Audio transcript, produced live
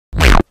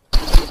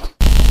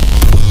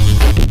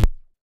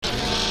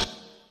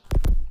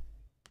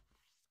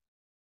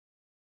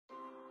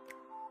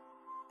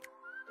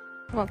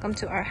Welcome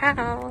to our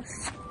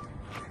house.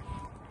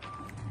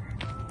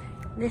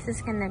 This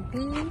is gonna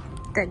be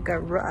the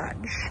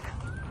garage.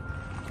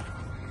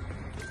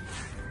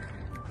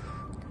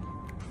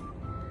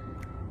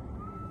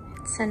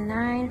 It's a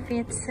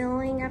 9-feet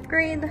ceiling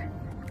upgrade,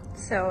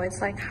 so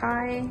it's like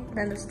higher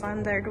than the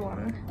standard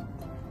one.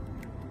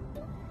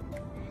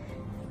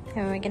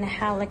 And we're gonna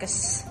have like a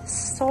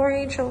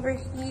storage over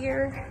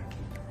here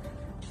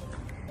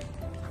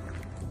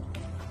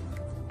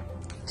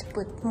to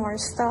put more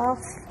stuff.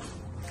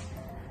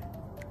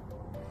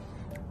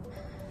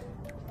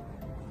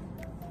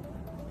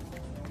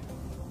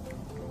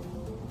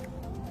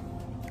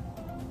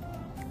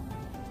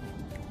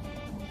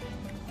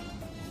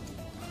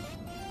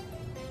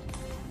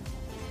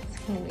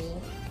 It's gonna be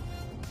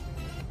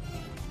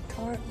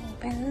door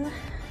open.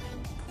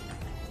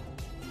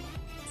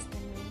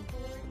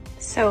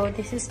 So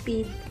this is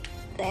the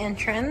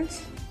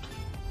entrance,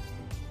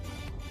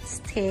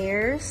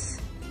 stairs,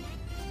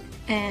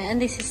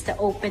 and this is the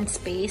open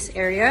space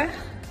area,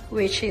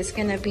 which is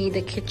gonna be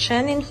the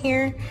kitchen in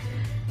here,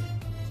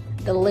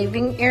 the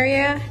living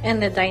area,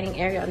 and the dining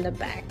area on the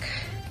back.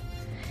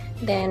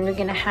 Then we're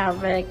gonna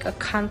have like a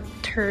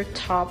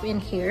countertop in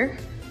here.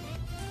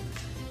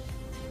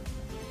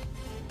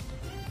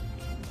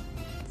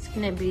 It's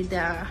gonna be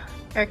the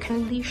air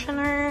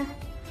conditioner.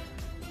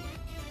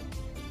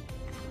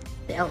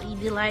 The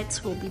LED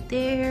lights will be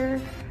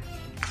there.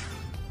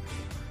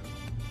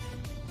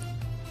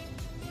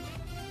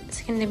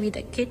 It's gonna be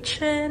the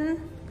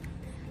kitchen.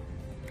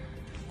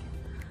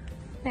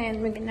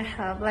 And we're gonna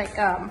have like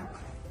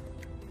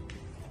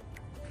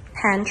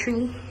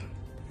pantry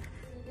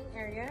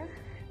area.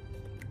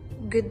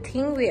 Good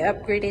thing we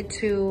upgraded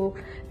to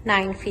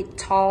 9 feet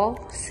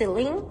tall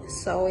ceiling,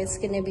 so it's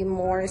gonna be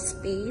more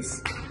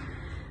space.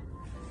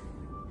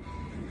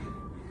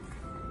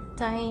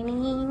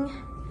 Dining.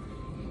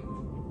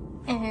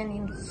 And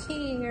in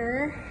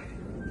here,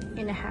 you're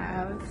gonna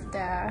have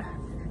the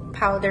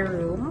powder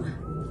room.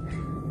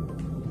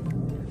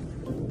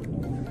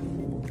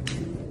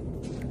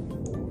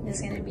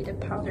 It's gonna be the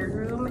powder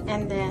room,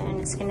 and then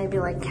it's gonna be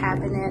like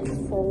cabinet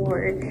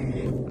for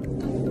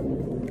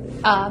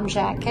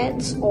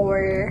jackets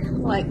or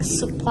like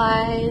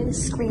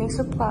supplies, cleaning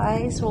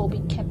supplies will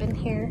be kept in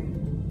here.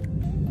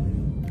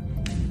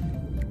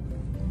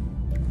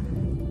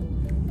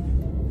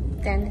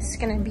 Then it's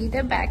gonna be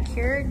the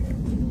backyard,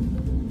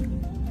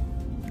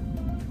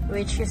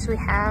 which is we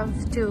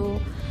have to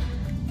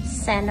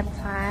send a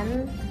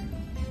plan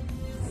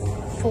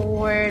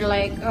for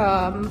like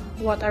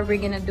what are we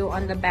gonna do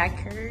on the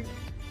backyard.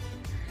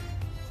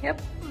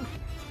 Yep.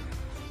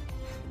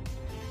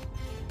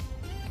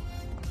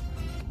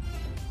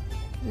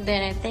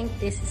 Then I think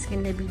this is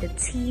gonna be the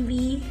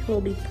TV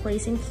we'll be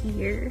placing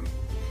here,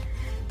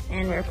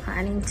 and we're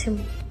planning to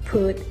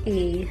put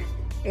a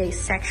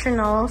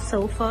sectional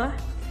sofa.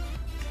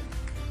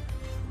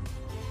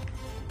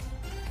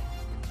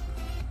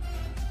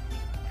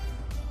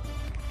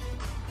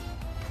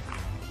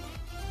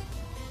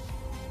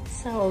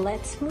 So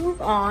let's move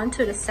on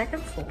to the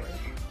second floor.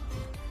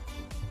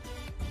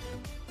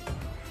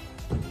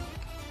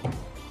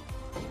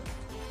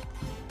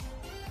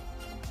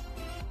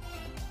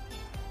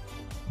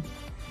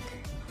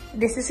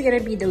 This is gonna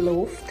be the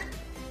loft.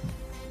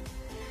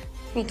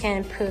 You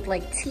can put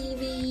like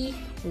TV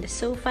and the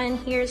sofa in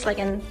here. It's like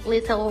a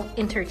little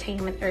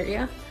entertainment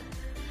area.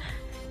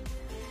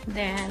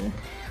 Then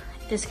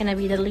this is gonna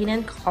be the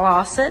linen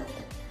closet.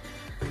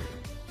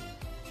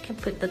 You can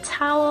put the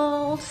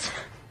towels.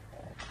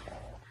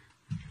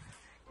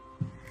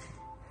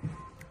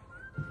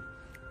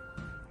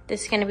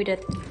 This is gonna be the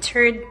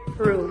third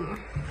room.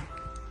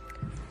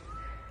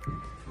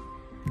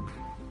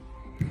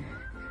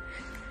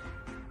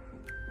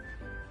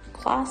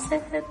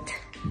 Closet.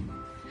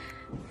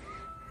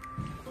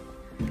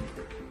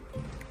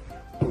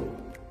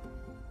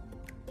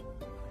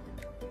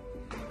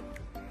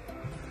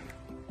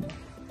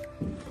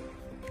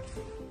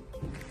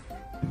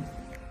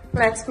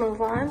 Let's move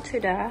on to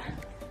the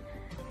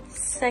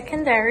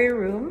secondary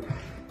room.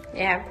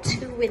 They have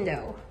 2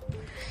 windows.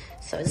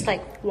 So it's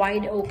like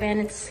wide open,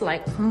 it's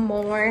like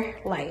more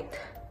light.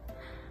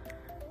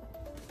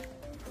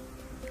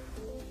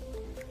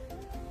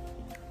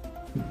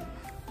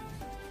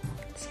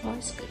 It's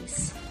more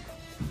space.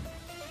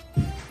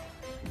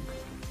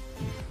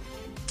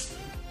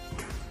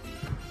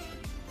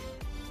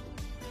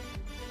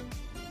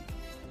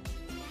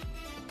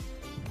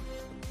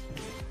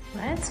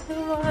 Let's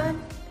move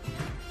on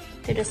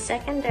to the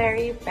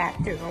secondary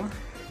bathroom.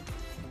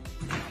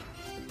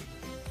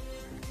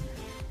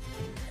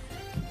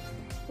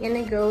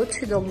 Gonna go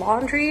to the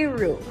laundry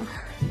room.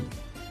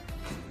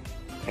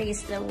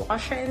 Place the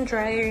washer and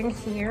dryer in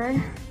here.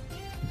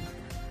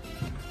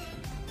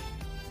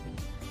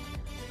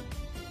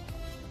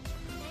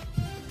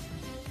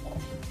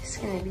 It's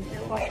gonna be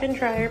the washer and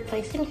dryer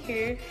placed in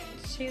here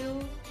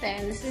too.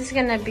 Then this is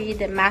gonna be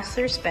the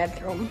master's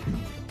bedroom.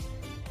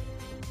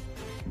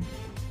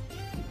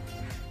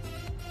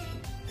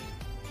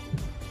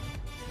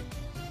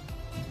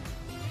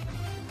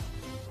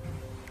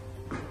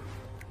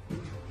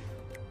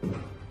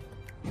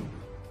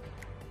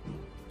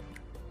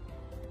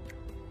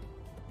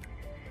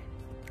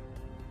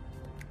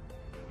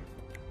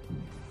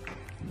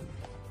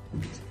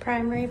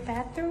 primary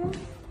bathroom.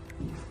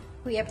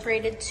 We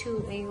upgraded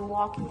to a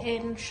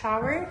walk-in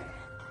shower.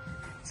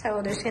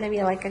 So there's gonna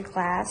be like a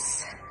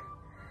glass,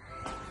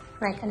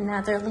 like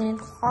another linen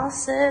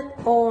closet,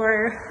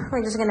 or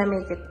we're just gonna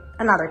make it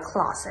another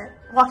closet,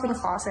 walk-in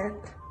closet,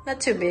 not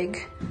too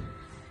big.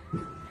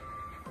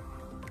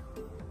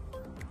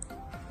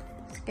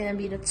 It's gonna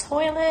be the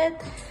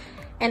toilet,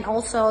 and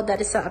also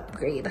that is an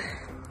upgrade.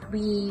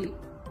 We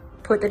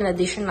put an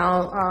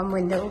additional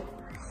window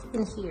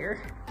in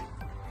here.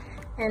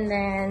 And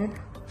then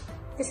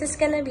this is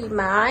gonna be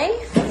my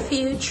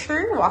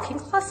future walk-in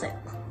closet.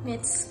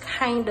 It's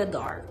kind of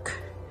dark.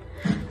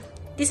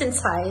 Decent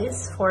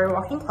size for a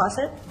walk-in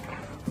closet.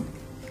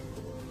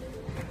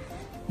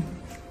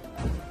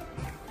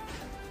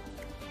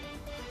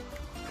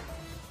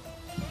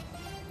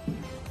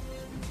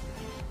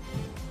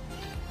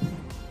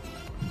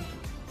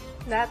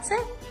 That's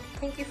it.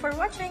 Thank you for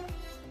watching.